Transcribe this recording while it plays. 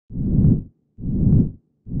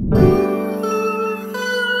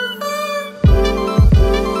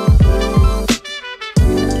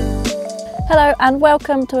and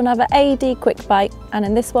welcome to another AD Quickbite, and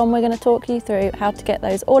in this one we're going to talk you through how to get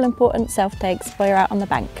those all-important self-takes while you're out on the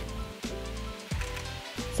bank.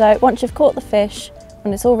 So once you've caught the fish,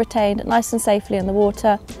 when it's all retained nice and safely in the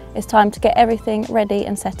water, it's time to get everything ready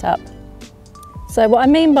and set up. So what I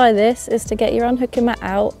mean by this is to get your unhooking mat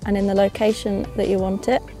out and in the location that you want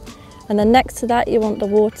it. And then next to that you want the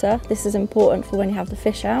water. This is important for when you have the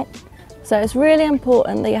fish out. So it's really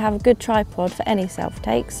important that you have a good tripod for any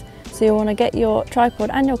self-takes. So you want to get your tripod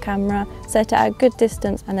and your camera set at a good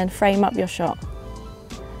distance and then frame up your shot.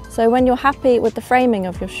 So when you're happy with the framing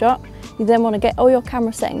of your shot, you then want to get all your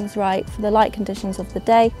camera settings right for the light conditions of the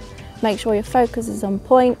day, make sure your focus is on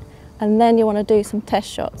point, and then you want to do some test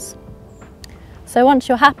shots. So once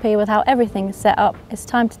you're happy with how everything is set up, it's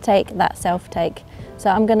time to take that self-take. So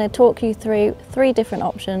I'm going to talk you through 3 different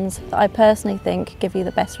options that I personally think give you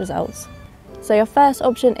the best results. So your first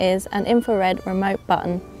option is an infrared remote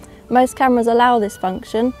button. Most cameras allow this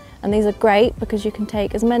function, and these are great because you can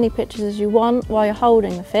take as many pictures as you want while you're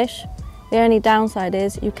holding the fish. The only downside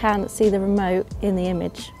is you can't see the remote in the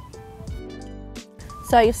image.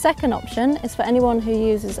 So your second option is for anyone who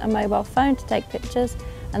uses a mobile phone to take pictures,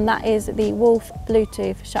 and that is the Wolf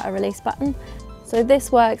Bluetooth shutter release button. So this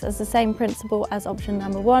works as the same principle as option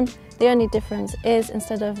number 1. The only difference is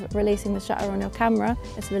instead of releasing the shutter on your camera,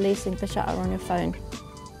 it's releasing the shutter on your phone.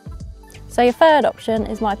 So your third option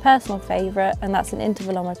is my personal favourite, and that's an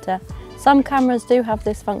intervalometer. Some cameras do have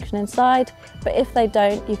this function inside, but if they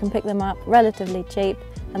don't, you can pick them up relatively cheap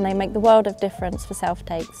and they make the world of difference for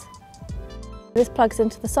self-takes. This plugs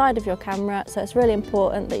into the side of your camera, so it's really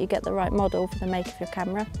important that you get the right model for the make of your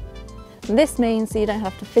camera. And this means that you don't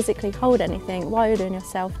have to physically hold anything while you're doing your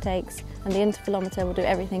self-takes, and the intervalometer will do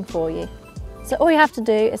everything for you. So all you have to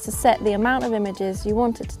do is to set the amount of images you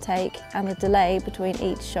want it to take and the delay between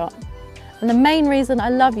each shot. And the main reason I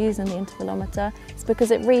love using the intervalometer is because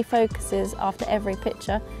it refocuses after every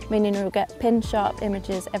picture, meaning you'll get pin-sharp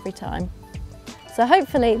images every time. So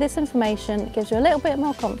hopefully this information gives you a little bit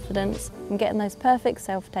more confidence in getting those perfect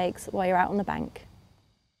self-takes while you're out on the bank.